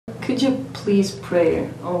could you please pray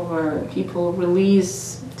over people,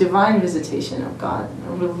 release divine visitation of God,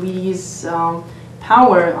 release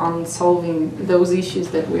power on solving those issues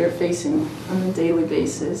that we are facing on a daily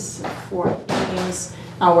basis for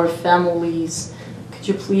our families. Could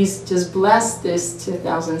you please just bless this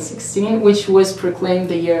 2016, which was proclaimed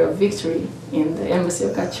the year of victory in the Embassy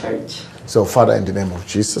of God Church? So, Father, in the name of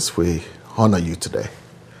Jesus, we honor you today.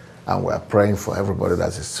 And we are praying for everybody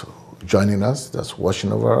that is joining us, that's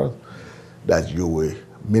watching over us, that you will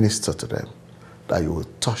minister to them, that you will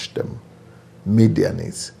touch them, meet their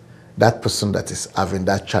needs. That person that is having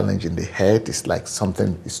that challenge in the head is like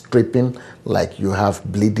something is tripping, like you have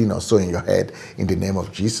bleeding or so in your head. In the name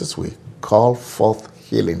of Jesus, we call forth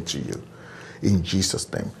healing to you. In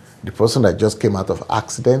Jesus' name. The person that just came out of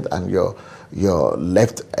accident and your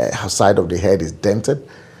left side of the head is dented,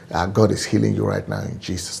 God is healing you right now in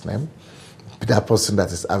Jesus' name. That person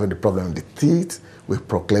that is having the problem in the teeth, we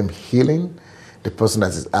proclaim healing. The person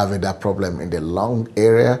that is having that problem in the lung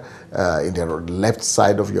area, in the left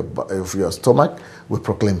side of your stomach, we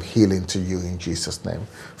proclaim healing to you in Jesus' name.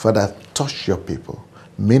 Father, touch your people,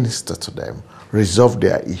 minister to them, resolve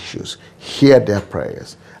their issues, hear their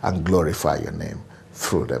prayers, and glorify your name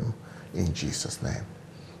through them. In Jesus' name,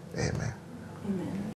 amen. Amen.